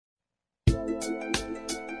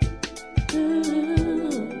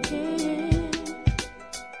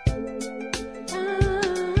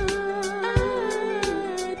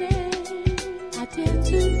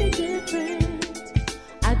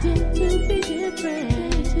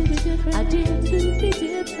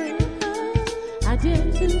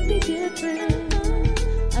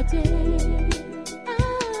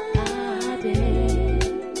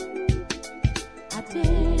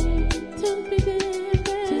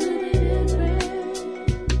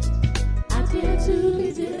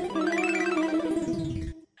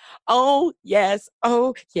Oh, yes.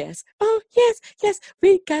 Oh, yes. Oh, yes. Yes.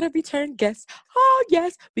 We got a return guest. Oh,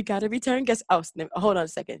 yes. We got a return guest. Oh, hold on a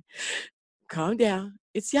second. Calm down.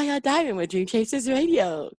 It's Yaya Diamond with Dream Chasers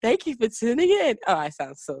Radio. Thank you for tuning in. Oh, I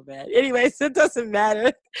sound so bad. Anyways, it doesn't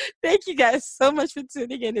matter. Thank you guys so much for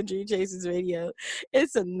tuning in to Dream Chasers Radio.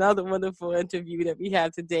 It's another wonderful interview that we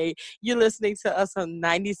have today. You're listening to us on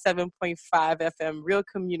 97.5 FM, Real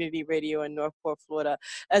Community Radio in Northport, Florida,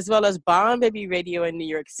 as well as Bomb Baby Radio in New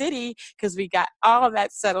York City, because we got all of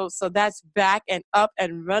that settled. So that's back and up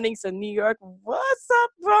and running. So New York, what's up,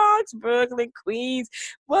 Bronx, Brooklyn, Queens?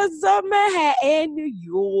 What's up, Manhattan, New York?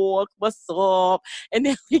 What's up? And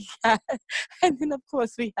then of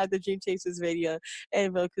course we have the Dream Chasers Radio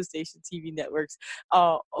and Roku Station TV networks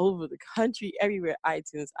all over the country, everywhere: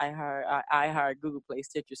 iTunes, iHeart, Google Play,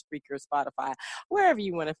 Stitcher, Spreaker, Spotify, wherever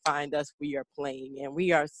you want to find us, we are playing. And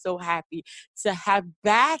we are so happy to have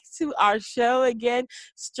back to our show again,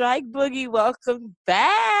 Strike Boogie. Welcome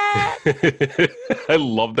back. I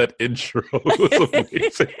love that intro. It was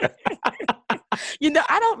amazing. You know,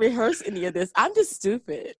 I don't rehearse any of this. I'm just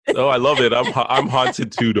stupid. Oh, I love it. I'm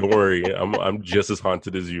haunted too. Don't worry. I'm just as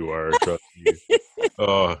haunted as you are. Trust me.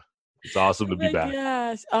 Oh, it's awesome to be back.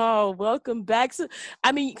 Gosh. Oh, welcome back. So,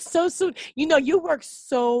 I mean, so soon. You know, you work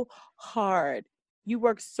so hard. You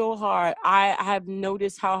work so hard. I have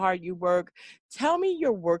noticed how hard you work. Tell me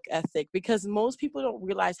your work ethic, because most people don't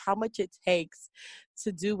realize how much it takes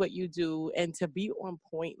to do what you do and to be on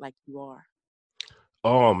point like you are.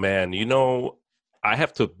 Oh man, you know, I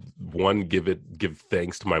have to give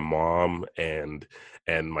thanks to my mom and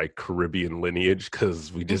my Caribbean lineage,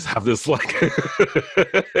 because we just have this like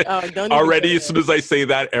already. As soon as I say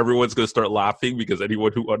that, everyone's gonna start laughing, because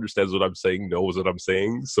anyone who understands what I'm saying knows what I'm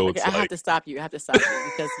saying. So okay, I have to stop you.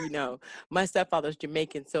 Because you know my stepfather's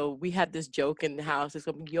Jamaican, so we have this joke in the house. It's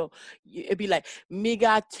gonna be it'd be like, me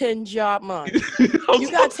got 10 job, man.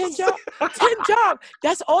 You got 10 job? 10 job.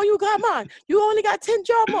 That's all you got, man. You only got 10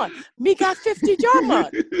 job, man. Me got 50 job,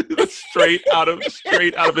 man. straight out of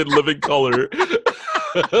In Living Color.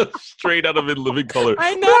 Straight out of In Living Color.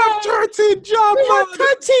 I know. 13 job, man.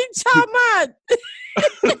 13 job,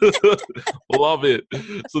 man. Love it.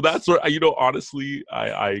 So that's where, you know, honestly,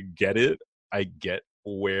 I get it. I get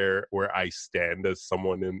where I stand as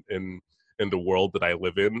someone in the world that I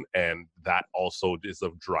live in, and that also is a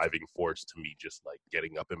driving force to me, just like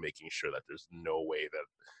getting up and making sure that there's no way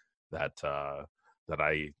that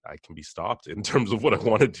I can be stopped in terms of what I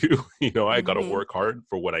want to do. You know, I got to work hard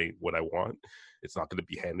for what I want. It's not going to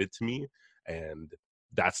be handed to me, and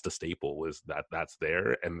that's the staple, is that's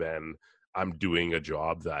there. And then I'm doing a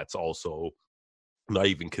job that's also not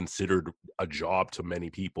even considered a job to many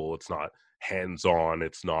people. It's not hands-on.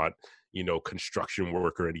 It's not, you know, construction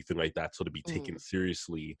work or anything like that. So to be taken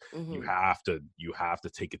seriously, you have to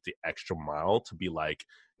take it the extra mile to be like,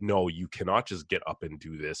 no, you cannot just get up and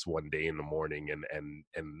do this one day in the morning and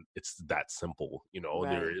it's that simple. You know,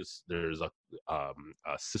 right. There's a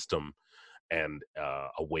system and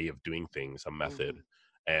a way of doing things, a method,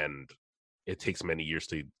 and it takes many years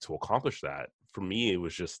to accomplish that. For me, it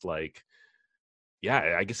was just like,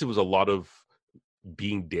 yeah, I guess it was a lot of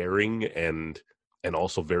being daring and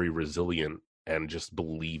also very resilient, and just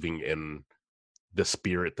believing in the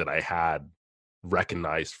spirit that I had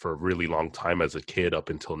recognized for a really long time as a kid up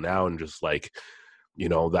until now. And just like, you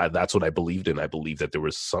know, that's what I believed in. I believed that there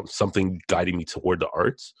was something guiding me toward the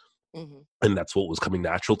arts. And that's what was coming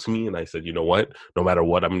natural to me. And I said, you know what, no matter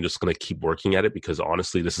what, I'm just going to keep working at it, because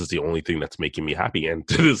honestly, this is the only thing that's making me happy. And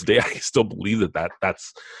to this day, I still believe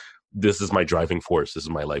this is my driving force. This is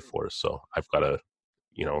my life force. So I've got to,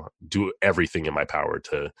 you know, do everything in my power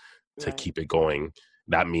to keep it going.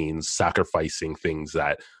 That means sacrificing things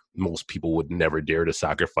that most people would never dare to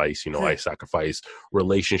sacrifice. You know, I sacrifice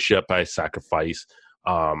relationship. I sacrifice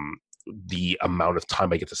the amount of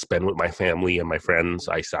time I get to spend with my family and my friends.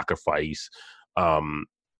 I sacrifice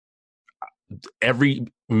every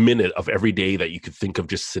minute of every day that you could think of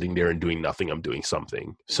just sitting there and doing nothing. I'm doing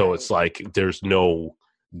something. So it's like there's no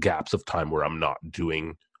gaps of time where I'm not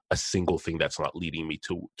doing a single thing that's not leading me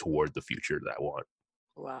toward the future that I want.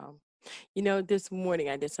 Wow. This morning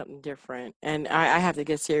I did something different, and I have to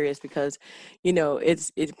get serious because,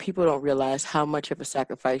 people don't realize how much of a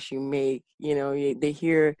sacrifice you make. They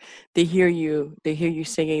hear you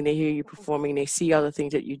singing, they hear you performing, they see all the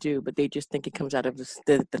things that you do, but they just think it comes out of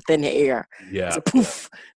the thin air. It's Yeah, a poof,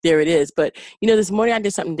 there it is. But this morning I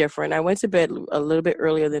did something different. I went to bed a little bit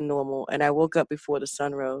earlier than normal, and I woke up before the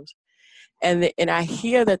sun rose. And I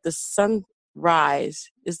hear that the sunrise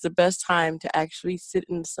is the best time to actually sit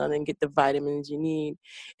in the sun and get the vitamins you need,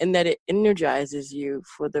 and that it energizes you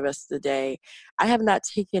for the rest of the day. I have not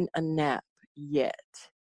taken a nap yet.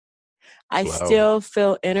 I wow. still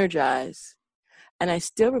feel energized, and I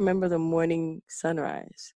still remember the morning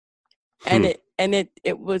sunrise. And Hmm.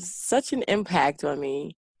 it was such an impact on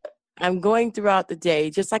me. I'm going throughout the day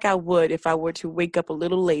just like I would if I were to wake up a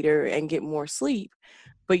little later and get more sleep,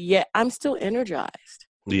 but yet I'm still energized.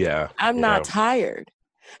 Yeah, I'm yeah, not tired.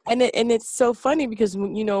 And it's so funny because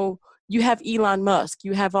you have Elon Musk,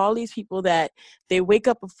 you have all these people that they wake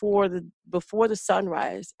up before the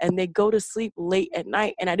sunrise and they go to sleep late at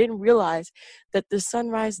night, and I didn't realize that the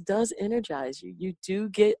sunrise does energize you. You do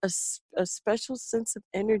get a special sense of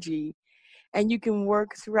energy, and you can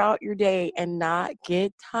work throughout your day and not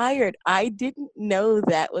get tired. I didn't know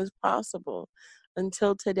that was possible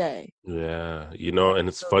until today. yeah. And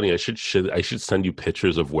it's So funny. I should send you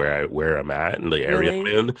pictures of where I'm at and the area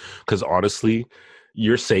really, I'm in. Because honestly,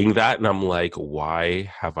 you're saying that, and I'm like, why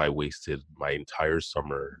have I wasted my entire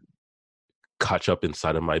summer catch up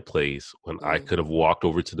inside of my place when I mm. could have walked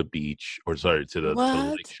over to the beach, or sorry, to the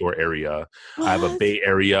What? lakeshore area. I have a What? bay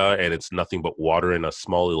area and it's nothing but water and a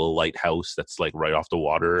small little lighthouse that's like right off the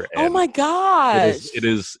water, Oh and my it is gosh. it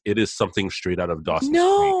is it is something straight out of Dawson's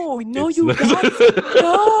Creek. No, no, It's you got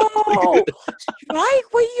no. Strike,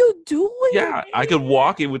 what are you doing, yeah, I could man?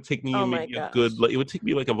 walk. It would take me Oh my maybe a good gosh. like it would take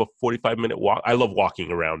me like of a 45-minute walk. I love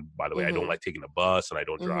walking around, by the way. I don't Mhm. like taking a bus and I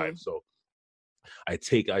don't drive. Mhm. So I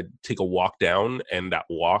take a walk down, and that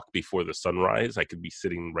walk before the sunrise, I could be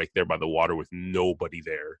sitting right there by the water with nobody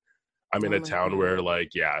there. I'm in Oh a my town where, god. like,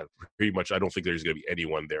 yeah, pretty much I don't think there's gonna be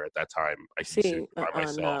anyone there at that time. I could be sitting See, by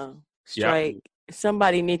myself. no. Yeah. Strike.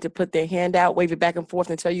 Somebody need to put their hand out, wave it back and forth,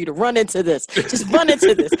 and tell you to run into this. Just run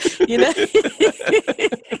into this. You know?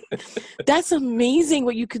 That's amazing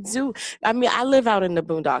what you could do. I mean, I live out in the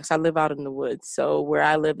boondocks. I live out in the woods. So where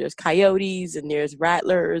I live, there's coyotes and there's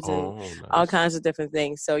rattlers and Oh, all nice. kinds of different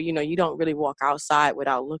things. So, you don't really walk outside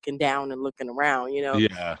without looking down and looking around. Yeah, You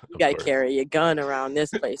of got to course. carry your gun around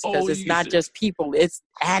this place because Oh, it's you not said. just people, it's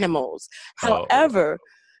animals. Oh, However,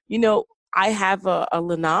 you know, I have a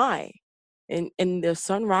lanai, and the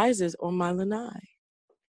sun rises on my lanai.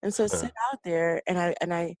 And so I huh. sit out there and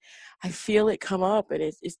I feel it come up, and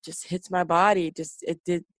it just hits my body. It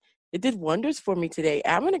did wonders for me today.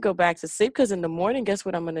 I'm gonna go back to sleep because in the morning, guess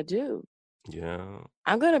what I'm gonna do? Yeah,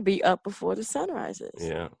 I'm gonna be up before the sun rises.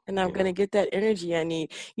 yeah, And I'm yeah. gonna get that energy I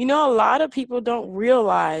need. A lot of people don't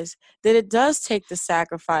realize that it does take the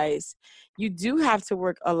sacrifice. You do have to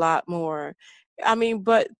work a lot more. I mean,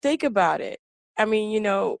 but think about it. I mean,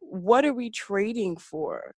 what are we trading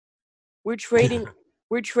for? We're trading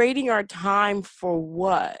we're trading our time for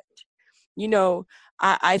what? You know,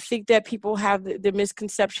 I think that people have the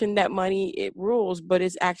misconception that money it rules, but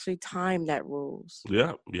it's actually time that rules.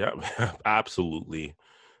 Yeah, yeah, absolutely.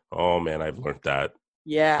 Oh man, I've learned that. I've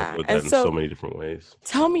Yeah. learned And that in so so many different ways.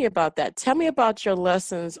 tell me about that. Tell me about your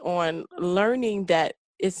lessons on learning that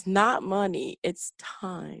it's not money, it's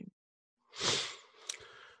time.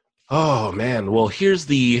 Oh man, well here's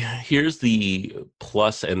the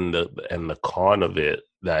plus and the con of it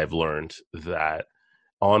that I've learned. That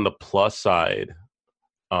on the plus side,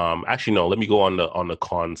 actually no, let me go on the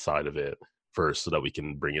con side of it first so that we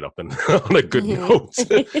can bring it up and on a good Mhm. note.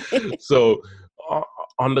 So uh,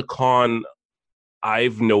 on the con,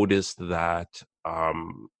 I've noticed that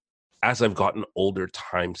as I've gotten older,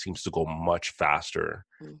 time seems to go much faster.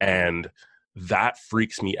 Mhm. And that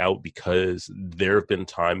freaks me out because there have been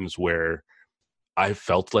times where I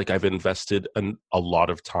felt like I've invested a lot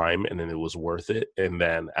of time and then it was worth it. And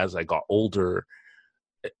then as I got older,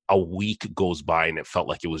 a week goes by and it felt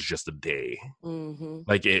like it was just a day. Mhm.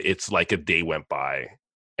 Like it's like a day went by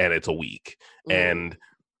and it's a week. Mhm. And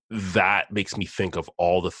that makes me think of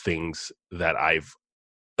all the things that I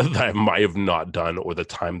might have not done, or the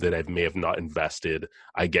time that I may have not invested.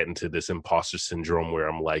 I get into this imposter syndrome where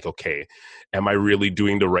I'm like, okay, am I really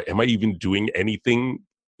doing the right? Am I even doing anything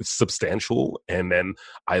substantial? And then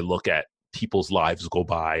I look at people's lives go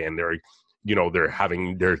by, and they're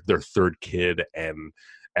having their third kid, and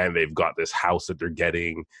they've got this house that they're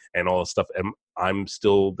getting, and all this stuff, and I'm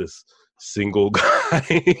still this single guy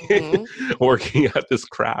Mm-hmm. working at this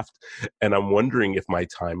craft, and I'm wondering if my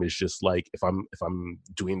time is just like if I'm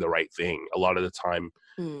doing the right thing. A lot of the time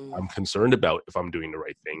Mm. I'm concerned about if I'm doing the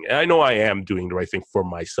right thing. And I know I am doing the right thing for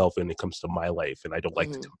myself when it comes to my life, and I don't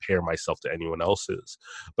like to Mm-hmm. compare myself to anyone else's,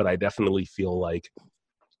 but I definitely feel like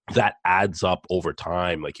that adds up over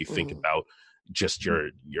time. Like you think Mm-hmm. about just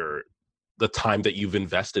your the time that you've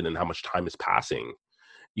invested and how much time is passing,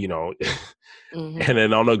 you know. Mm-hmm. And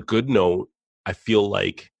then on a good note, I feel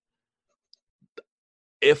like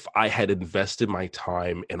if I had invested my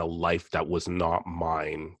time in a life that was not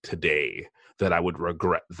mine today, that I would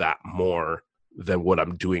regret that more than what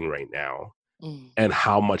I'm doing right now. Mm. And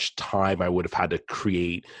how much time I would have had to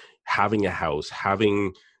create having a house,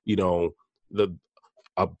 having, you know, the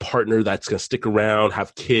a partner that's going to stick around,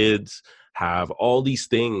 have kids, have all these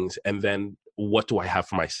things, and then what do I have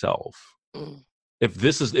for myself? Mm. If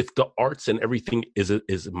the arts and everything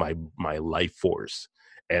is my life force,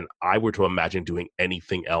 and I were to imagine doing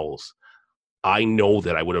anything else, I know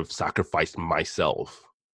that I would have sacrificed myself.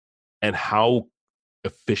 And how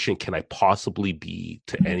efficient can I possibly be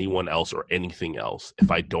to anyone else or anything else if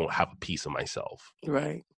I don't have a piece of myself?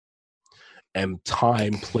 Right. And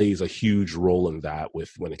time plays a huge role in that.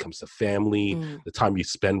 With when it comes to family, Mm. the time you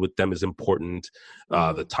spend with them is important. The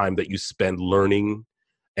Mm. time that you spend learning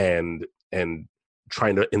and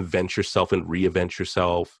trying to invent yourself and reinvent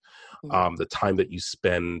yourself, Mm. the time that you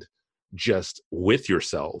spend just with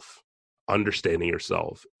yourself, understanding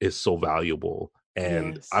yourself, is so valuable.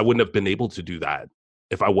 And I Yes. wouldn't have been able to do that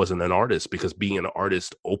if I wasn't an artist, because being an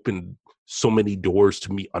artist opened so many doors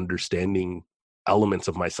to me understanding elements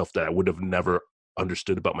of myself that I would have never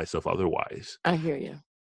understood about myself otherwise. I hear you.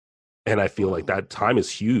 And I feel like Mm. that time is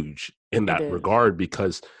huge in It that is. regard,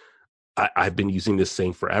 because I've been using this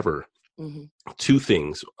saying forever. Mm-hmm. Two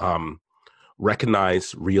things: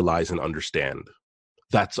 recognize, realize, and understand.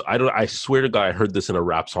 I swear to God, I heard this in a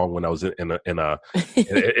rap song when I was in the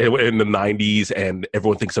 90s, and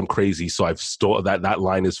everyone thinks I'm crazy. So I've stole that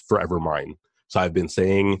line is forever mine. So I've been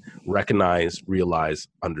saying recognize, realize,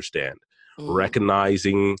 understand. Mm.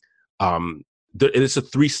 Recognizing, it's a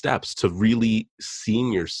 3 steps to really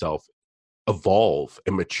seeing yourself evolve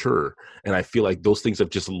and mature. And I feel like those things have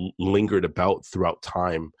just lingered about throughout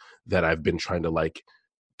time, that I've been trying to like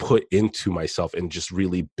put into myself and just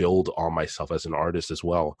really build on myself as an artist as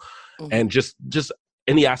well. Mm-hmm. And just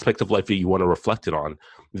any aspect of life that you want to reflect it on.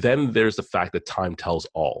 Then there's the fact that time tells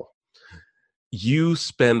all. You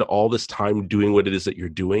spend all this time doing what it is that you're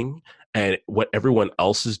doing, and what everyone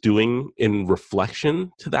else is doing in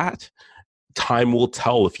reflection to that, time will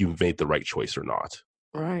tell if you've made the right choice or not.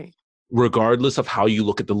 Right. Regardless of how you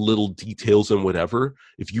look at the little details and whatever,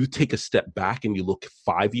 if you take a step back and you look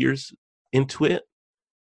 5 years into it,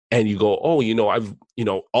 and you go, oh,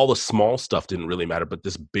 all the small stuff didn't really matter, but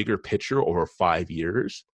this bigger picture over 5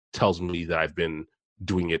 years tells me that I've been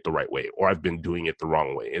doing it the right way, or I've been doing it the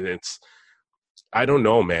wrong way. And I don't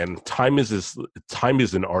know, man. Time is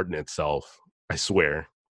an art in itself. I swear.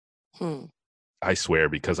 Hmm. I swear,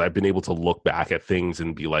 because I've been able to look back at things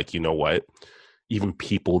and be like, you know what? Even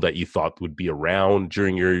people that you thought would be around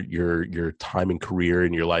during your time and career,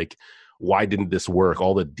 and you're like, why didn't this work?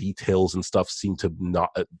 All the details and stuff seem to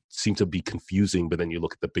be confusing, but then you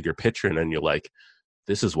look at the bigger picture, and then you're like,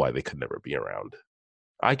 this is why they could never be around.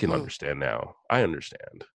 I can Hmm. understand now. I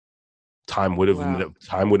understand. Wow. Time would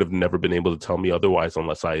have never been able to tell me otherwise,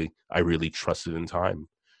 unless I really trusted in time,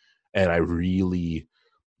 and I really,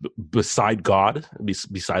 beside God,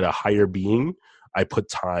 beside a higher being, I put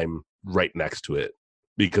time right next to it,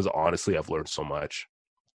 because honestly, I've learned so much.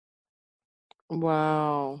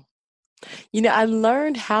 Wow. I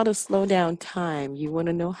learned how to slow down time. You want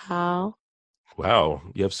to know how? Wow,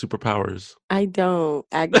 you have superpowers. I don't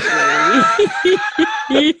actually.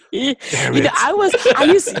 Damn it. I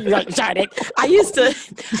used to, darn it. I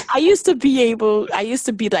used to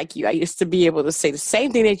be like you. I used to be able to say the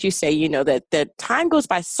same thing that you say, that time goes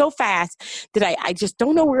by so fast that I just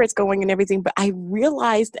don't know where it's going and everything. But I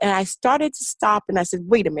realized, and I started to stop, and I said,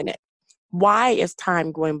 wait a minute. Why is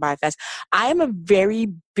time going by fast? I am a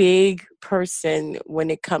very big person when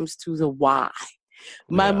it comes to the why.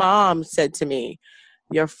 My Yeah. mom said to me,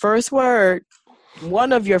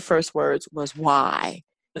 one of your first words was why.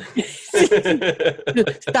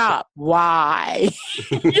 Stop. Why?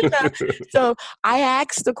 you know? So I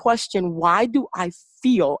asked the question, why do I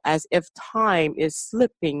feel as if time is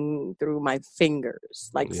slipping through my fingers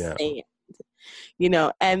like Yeah. sand?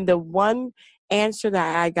 And the one answer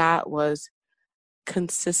that I got was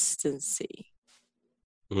consistency.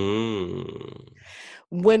 Mm.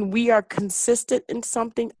 When we are consistent in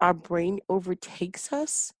something, our brain overtakes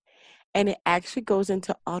us, and it actually goes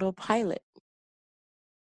into autopilot,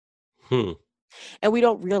 Hmm. and we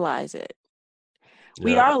don't realize it.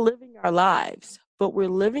 We Yeah. are living our lives, but we're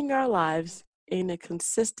living our lives in a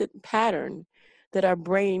consistent pattern that our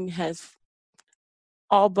brain has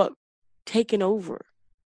all but taken over.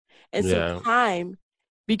 And so Yeah. time,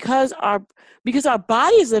 because our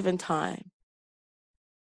bodies live in time,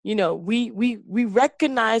 we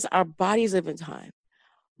recognize our bodies live in time.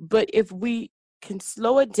 But if we can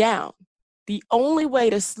slow it down, the only way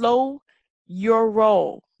to slow your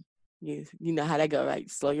roll, you know how that go, right?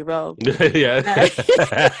 Slow your roll. Yeah.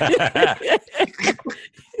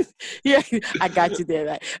 Yeah, I got you there,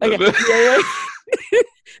 right? Okay. Yeah.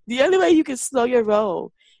 The only way you can slow your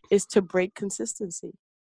roll is to break consistency.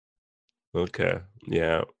 Okay.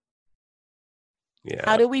 Yeah.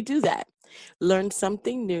 How Yeah. do we do that? Learn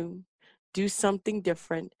something new, do something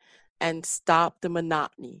different, and stop the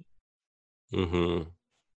monotony. Mm-hmm.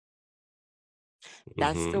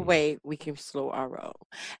 That's the Mm-hmm. way we can slow our roll.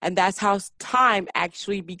 And that's how time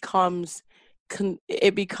actually becomes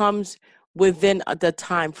it becomes within the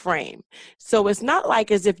time frame. So it's not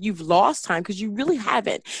like as if you've lost time, because you really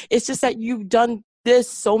haven't. It's just that you've done this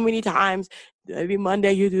so many times. Every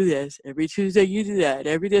Monday you do this, every Tuesday you do that,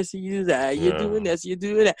 every this you do that, you're doing Yeah. this, you're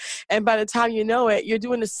doing that. And by the time you know it, you're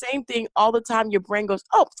doing the same thing all the time. Your brain goes,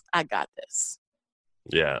 "Oh, I got this."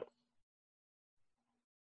 Yeah.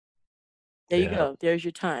 There you Yeah. go. There's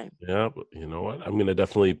your time. Yeah, but you know what? I'm gonna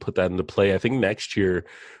definitely put that into play. I think next year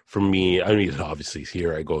for me, I mean, obviously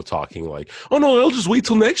here I go talking like, oh no, I'll just wait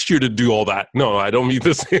till next year to do all that. No, I don't mean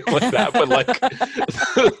to say it like that, but like,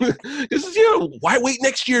 this is, why wait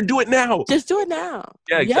next year? Do it now. Just do it now.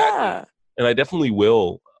 Yeah, exactly. Yeah. And I definitely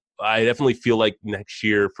will. I definitely feel like next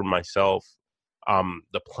year for myself,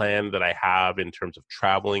 the plan that I have in terms of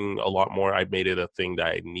traveling a lot more, I've made it a thing that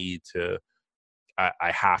I need to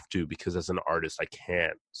I have to, because as an artist, I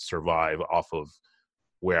can't survive off of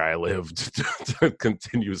where I live to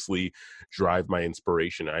continuously drive my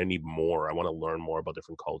inspiration. I need more. I want to learn more about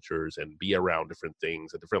different cultures and be around different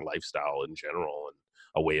things, a different lifestyle in general, and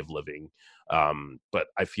a way of living. But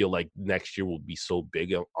I feel like next year will be so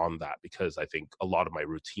big on that, because I think a lot of my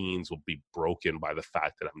routines will be broken by the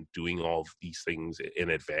fact that I'm doing all of these things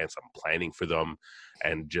in advance. I'm planning for them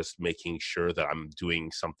and just making sure that I'm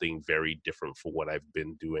doing something very different for what I've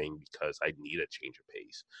been doing, because I need a change of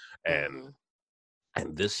pace. And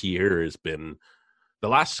Mhm. this year has been, the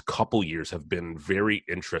last couple years have been very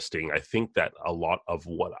interesting. I think that a lot of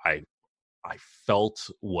what I felt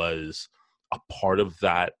was a part of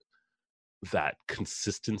that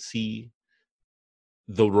consistency,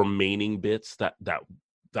 the remaining bits that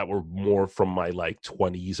were more from my like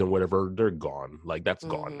 20s and whatever, they're gone. Like that's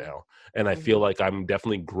gone Mhm. now. And I feel Mhm. like I'm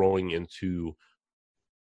definitely growing into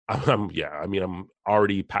yeah, I mean, I'm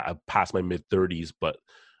already past my mid 30s, but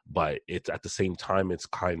it's at the same time, it's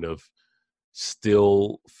kind of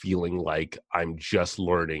still feeling like I'm just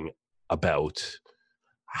learning about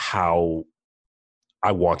how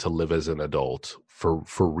I want to live as an adult for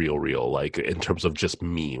real, like in terms of just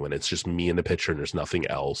me, when it's just me in the picture and there's nothing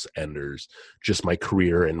else, and there's just my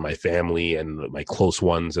career and my family and my close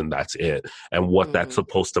ones, and that's it, and what that's Mhm.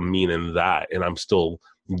 supposed to mean in that. And I'm still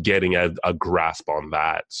getting a grasp on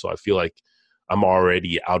that. So I feel like I'm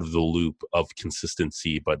already out of the loop of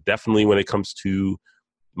consistency, but definitely when it comes to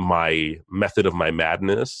my method of my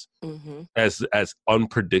madness, Mhm. as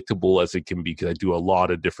unpredictable as it can be, because I do a lot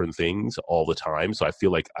of different things all the time. So I feel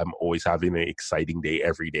like I'm always having an exciting day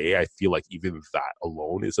every day. I feel like even that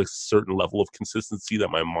alone is a certain level of consistency that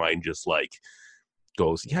my mind just like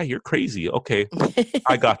goes, yeah, you're crazy. Okay,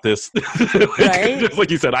 I got this. Right? Just like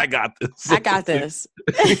you said, I got this. I got this.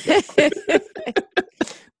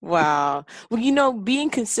 Wow. Well, being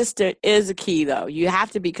consistent is a key, though. You have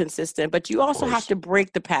to be consistent, but you Of also have course. to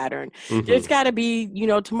break the pattern. There's Hmm. got to be,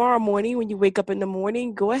 tomorrow morning when you wake up in the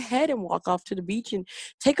morning, go ahead and walk off to the beach and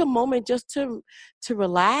take a moment just to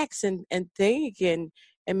relax and think and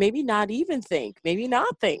maybe not even think, maybe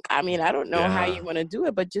not think. I mean, I don't know how you Yeah. want to do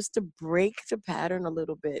it, but just to break the pattern a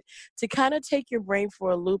little bit, to kind of take your brain for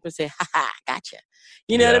a loop and say, "Ha ha, gotcha."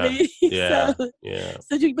 You know what I Yeah. mean? So Yeah. Yeah.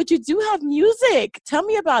 but you do have music. Tell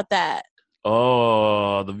me about that.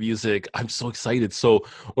 Oh, the music. I'm so excited. So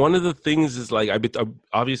one of the things is like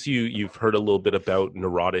obviously you've heard a little bit about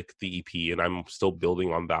Neurotic, the EP, and I'm still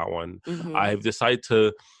building on that one. Mhm. I've decided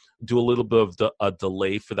to do a little bit of a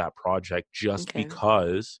delay for that project just Okay.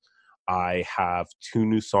 because I have two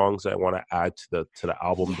new songs I want to add to the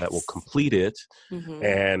album that will Yes. complete it. Mhm.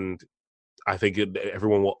 And I think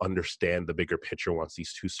everyone will understand the bigger picture once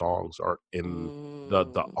these two songs are in the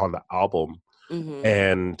Mm. on the album. Mhm.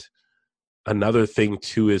 And another thing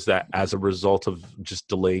too is that as a result of just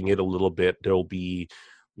delaying it a little bit, there'll be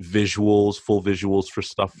full visuals for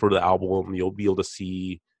stuff for the album. You'll be able to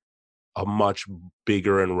see a much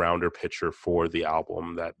bigger and rounder picture for the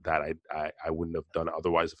album that I wouldn't have done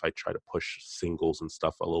otherwise if I try to push singles and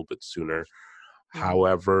stuff a little bit sooner. Mm-hmm.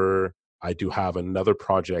 However, I do have another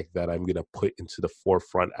project that I'm going to put into the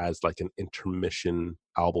forefront as like an intermission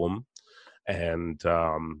album. And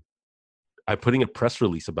I'm putting a press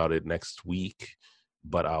release about it next week,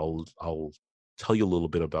 but I'll tell you a little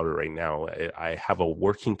bit about it right now. I have a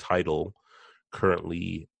working title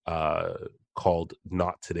currently called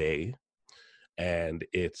Not Today, and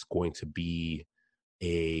it's going to be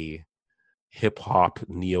a hip hop,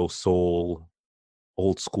 neo soul,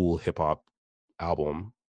 old school hip hop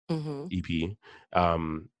album, Mm-hmm.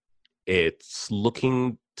 EP. It's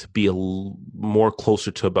looking to be more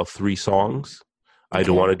closer to about 3 songs. I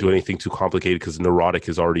don't Okay. want to do anything too complicated because Neurotic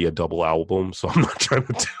is already a double album, so I'm not trying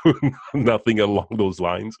to do nothing along those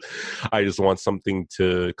lines. I just want something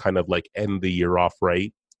to kind of like end the year off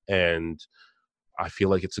right, and I feel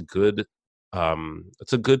like it's a good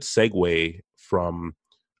segue from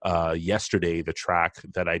Yesterday, the track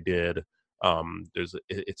that I did.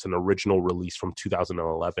 It's an original release from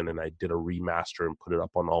 2011, and I did a remaster and put it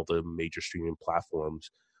up on all the major streaming platforms.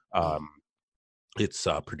 It's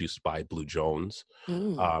produced by Blue Jones,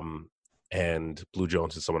 Mm-hmm. um, and Blue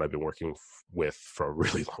Jones is someone I've been working with for a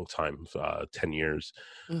really long time, 10 years.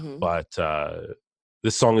 Mm-hmm. But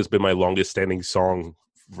this song has been my longest standing song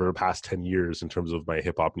for the past 10 years in terms of my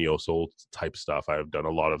hip hop neo soul type stuff. I've done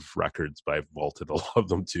a lot of records, but I've vaulted a lot of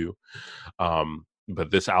them too.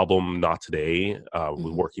 But this album, Not Today, with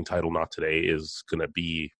Mm-hmm. working title Not Today, is going to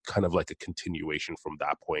be kind of like a continuation from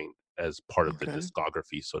that point as part of the Okay.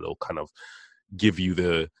 discography. So it'll kind of give you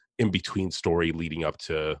the in-between story leading up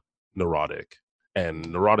to Neurotic.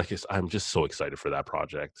 And Neurotic is, I'm just so excited for that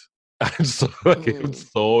project. I'm Mm-hmm.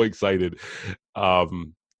 so excited.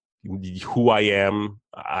 Who I am,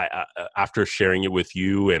 I after sharing it with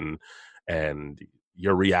you and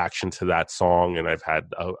your reaction to that song, and I've had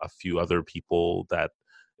a few other people that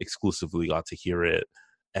exclusively got to hear it,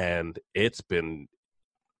 and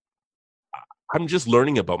I'm just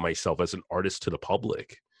learning about myself as an artist to the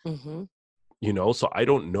public, Mm-hmm. so I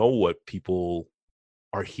don't know what people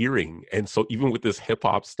are hearing, and so even with this hip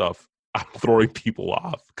hop stuff, I'm throwing people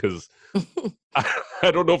off because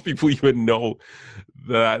I don't know if people even know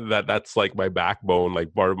that's like my backbone,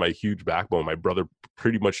 like part of my huge backbone. My brother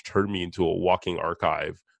pretty much turned me into a walking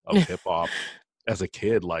archive of hip hop as a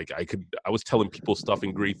kid. Like I was telling people stuff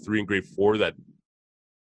in grade 3 and grade 4 that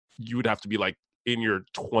you would have to be like in your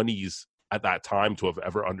 20s at that time to have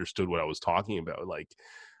ever understood what I was talking about. Like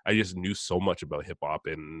I just knew so much about hip hop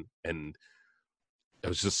and I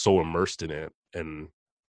was just so immersed in it. And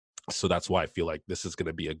so that's why I feel like this is going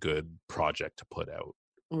to be a good project to put out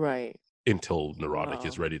Right. until Neurotic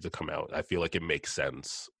is Wow. ready to come out. I feel like it makes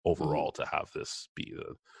sense Mm-hmm. overall to have this be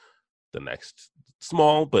the next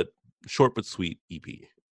small but short but sweet EP.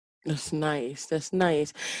 That's nice. That's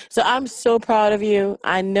nice. So I'm so proud of you.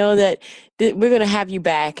 I know that we're going to have you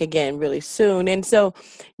back again really soon. And so,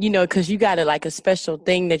 because you got like a special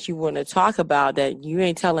thing that you want to talk about that you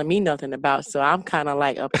ain't telling me nothing about. So I'm kind of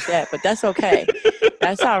like upset, but that's okay.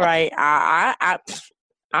 That's all right.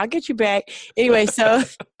 I'll get you back. Anyway, so,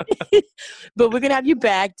 but we're going to have you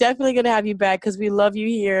back. Definitely going to have you back because we love you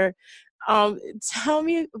here. Tell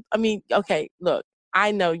me, okay, look,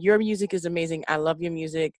 I know your music is amazing. I love your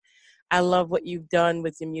music. I love what you've done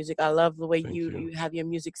with your music. I love the way Thank you you. you have your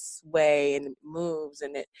music sway and it moves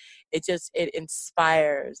and it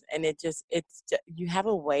inspires and you have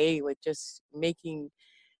a way with just making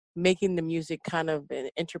the music kind of an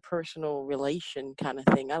interpersonal relation kind of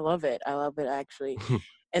thing. I love it. I love it actually.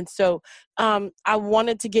 And so I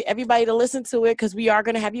wanted to get everybody to listen to it because we are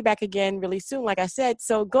going to have you back again really soon, like I said.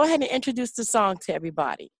 So go ahead and introduce the song to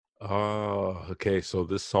everybody. Oh, okay. So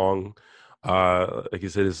this song, like I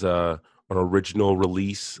said, is an original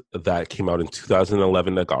release that came out in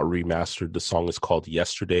 2011 that got remastered. The song is called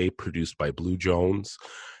Yesterday, produced by Blue Jones.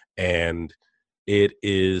 And it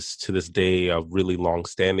is to this day a really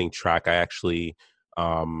long-standing track. I actually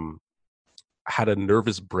um, had a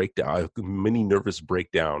mini nervous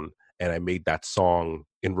breakdown, and I made that song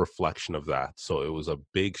in reflection of that. So it was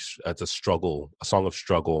it's a struggle, a song of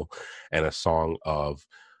struggle, and a song of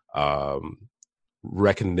um,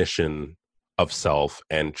 recognition of self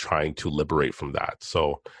and trying to liberate from that.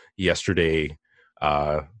 So Yesterday,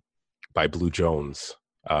 uh, by Blue Jones,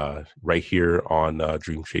 right here on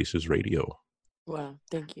Dream Chasers Radio. Wow,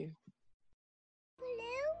 thank you. Blue,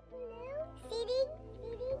 city,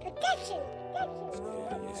 protection.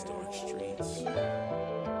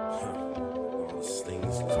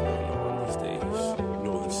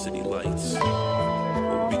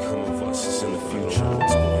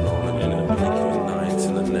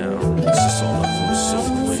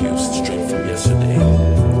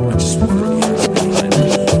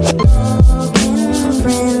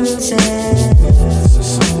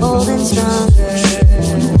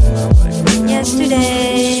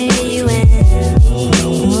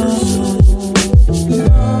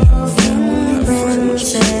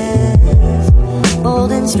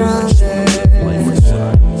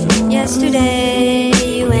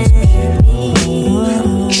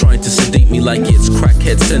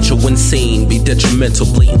 Insane, be detrimental,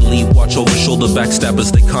 blatantly watch over shoulder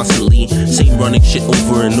backstabbers, they constantly same running shit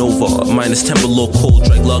over and over. Minus temper, low cold,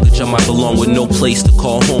 drag luggage, I might belong with no place to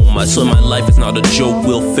call home. I swear my life is not a joke,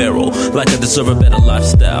 Will Ferrell, like I deserve a better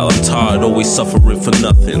lifestyle. I'm tired, always suffering for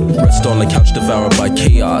nothing. Rest on the couch, devoured by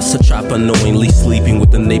chaos, a trap unknowingly sleeping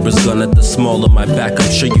with the neighbor's gun at the small of my back.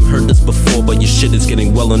 I'm sure you heard this before, but your shit is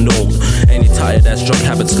getting well and old. And your tired ass drug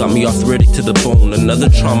habits got me arthritic to the bone. Another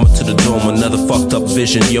trauma to the dome, another fucked up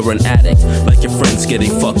vision. You're an addict, like your friends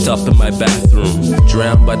getting fucked up in my bathroom.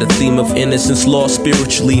 Drowned by the theme of innocence, lost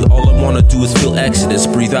spiritually. All I wanna do is feel exodus,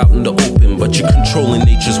 breathe out in the open. But your controlling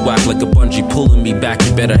nature's whack like a bungee pulling me back.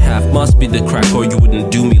 Your better half must be the crack, or you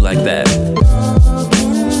wouldn't do me like that.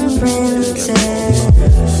 Princess,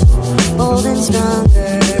 bold and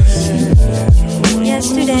stronger.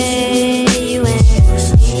 Yesterday you and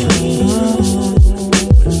me.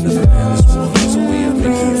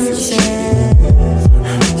 Princess,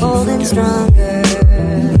 bold and stronger.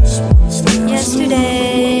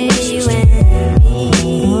 Yesterday you and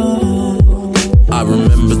me. I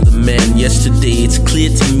remember the man yesterday, it's clear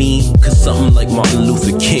to me. Cause something like Martin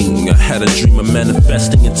Luther King, I had a dream of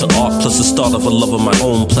manifesting into art, plus the start of a love of my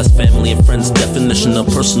own, plus family and friends' definition of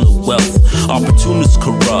personal wealth. Opportunists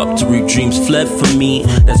corrupt, real dreams fled from me.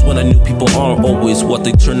 That's when I knew people aren't always what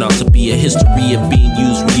they turn out to be. A history of being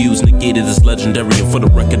used, reused, negated is legendary. And for the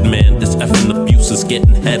record, man, this effing abuse is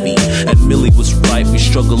getting heavy. And Millie was right, we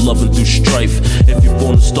struggle loving through strife. If you're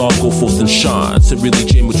born a star, go forth and shine. Said really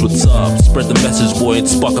James, what's up? Spread the message, boy, and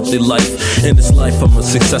spark up their life. In this life, I'm a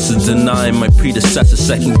successor, denying my predecessor,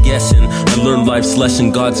 second guessing. I learned life's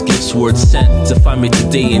lesson, God's gifts were sent to find me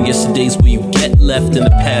today. And yesterday's where you get left in the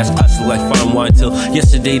past. Classic like fine wine till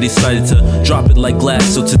yesterday decided to drop it like glass.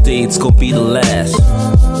 So today it's gonna be the last.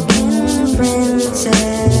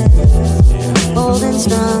 Princess, bold and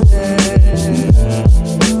stronger.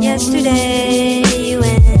 Yesterday you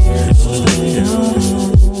and me.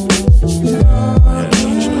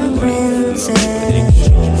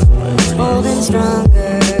 Princess, bold and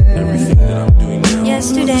stronger.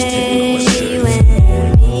 Yesterday you and me.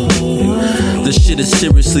 This shit is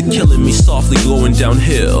seriously killing me, softly going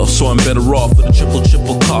downhill. So I'm better off with a triple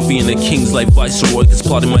coffee and a king's like viceroy. Cause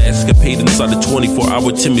plotting my escapade inside a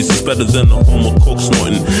 24-hour Timmy's is better than a homo coke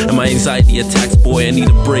snorting. And my anxiety attacks, boy, I need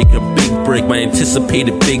a break, a big break. My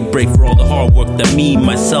anticipated big break for all the hard work that me,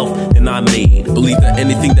 myself, and I made. Believe that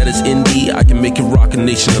anything that is indie, I can make it rock a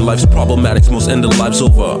nation. And life's problematics, most end of lives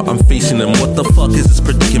over. I'm facing them, what the fuck is this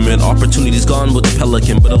predicament? Opportunity's gone with the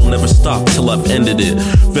pelican, but it'll never stop till I've ended it.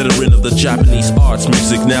 Veteran of the Japanese arts,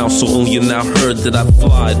 music now, so only you now heard that I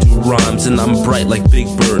fly, do rhymes, and I'm bright like Big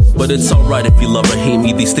Bird. But it's alright if you love or hate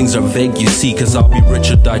me, these things are vague, you see. Cause I'll be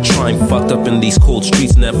rich or die trying, fucked up in these cold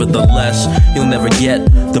streets. Nevertheless, you'll never get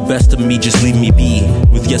the best of me, just leave me be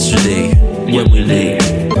with yesterday, when we lay.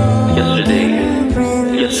 Yesterday,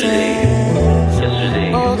 yesterday,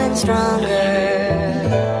 yesterday. Bold and stronger.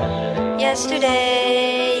 Yesterday